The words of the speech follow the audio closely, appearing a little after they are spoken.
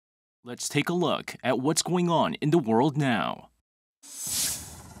Let's take a look at what's going on in the world now.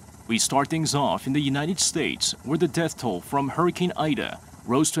 We start things off in the United States, where the death toll from Hurricane Ida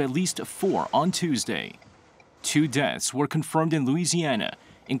rose to at least 4 on Tuesday. 2 deaths were confirmed in Louisiana,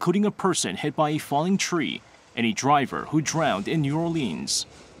 including a person hit by a falling tree and a driver who drowned in New Orleans.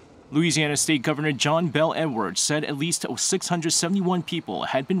 Louisiana State Governor John Bel Edwards said at least 671 people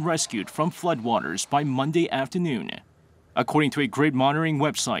had been rescued from floodwaters by Monday afternoon. According to a grid monitoring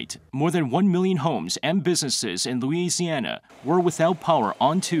website, more than 1 million homes and businesses in Louisiana were without power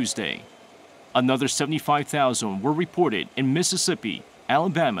on Tuesday. Another 75,000 were reported in Mississippi,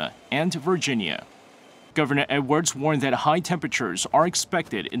 Alabama, and Virginia. Governor Edwards warned that high temperatures are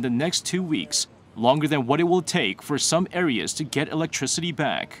expected in the next 2 weeks, longer than what it will take for some areas to get electricity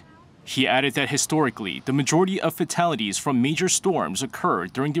back. He added that historically, the majority of fatalities from major storms occur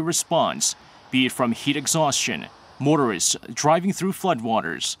during the response, be it from heat exhaustion, motorists driving through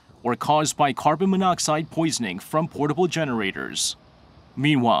floodwaters, or caused by carbon monoxide poisoning from portable generators.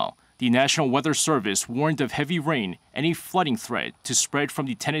 Meanwhile, the National Weather Service warned of heavy rain and a flooding threat to spread from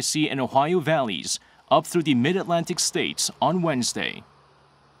the Tennessee and Ohio valleys up through the mid-Atlantic states on Wednesday.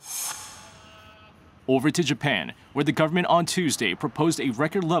 Over to Japan, where the government on Tuesday proposed a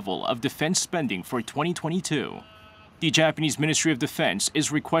record level of defense spending for 2022. The Japanese Ministry of Defense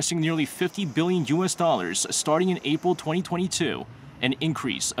is requesting nearly $50 billion starting in April 2022, an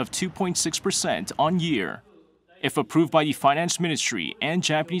increase of 2.6% on year. If approved by the Finance Ministry and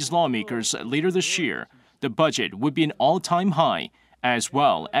Japanese lawmakers later this year, the budget would be an all-time high, as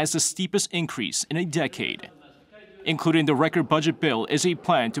well as the steepest increase in a decade. Included in the record budget bill is a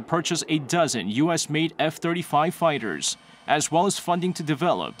plan to purchase a dozen U.S.-made F-35 fighters, as well as funding to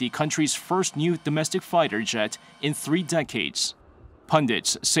develop the country's first new domestic fighter jet in 3 decades.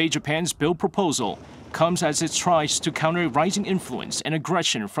 Pundits say Japan's bill proposal comes as it tries to counter rising influence and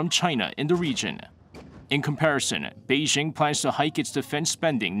aggression from China in the region. In comparison, Beijing plans to hike its defense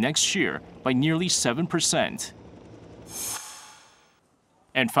spending next year by nearly 7%.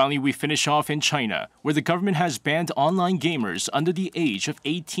 And finally, we finish off in China, where the government has banned online gamers under the age of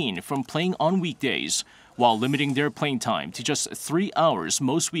 18 from playing on weekdays, while limiting their playing time to just 3 hours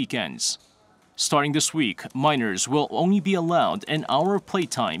most weekends. Starting this week, minors will only be allowed an hour of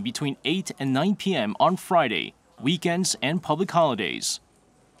playtime between 8 and 9 p.m. on Friday, weekends, and public holidays.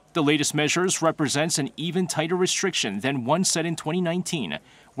 The latest measures represents an even tighter restriction than one set in 2019,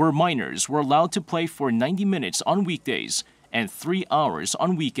 where minors were allowed to play for 90 minutes on weekdays and 3 hours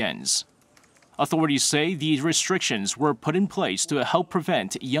on weekends. Authorities say these restrictions were put in place to help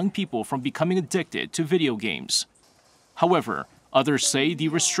prevent young people from becoming addicted to video games. However, others say the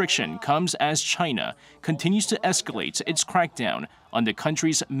restriction comes as China continues to escalate its crackdown on the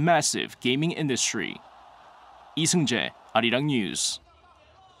country's massive gaming industry. 이승재, Arirang News.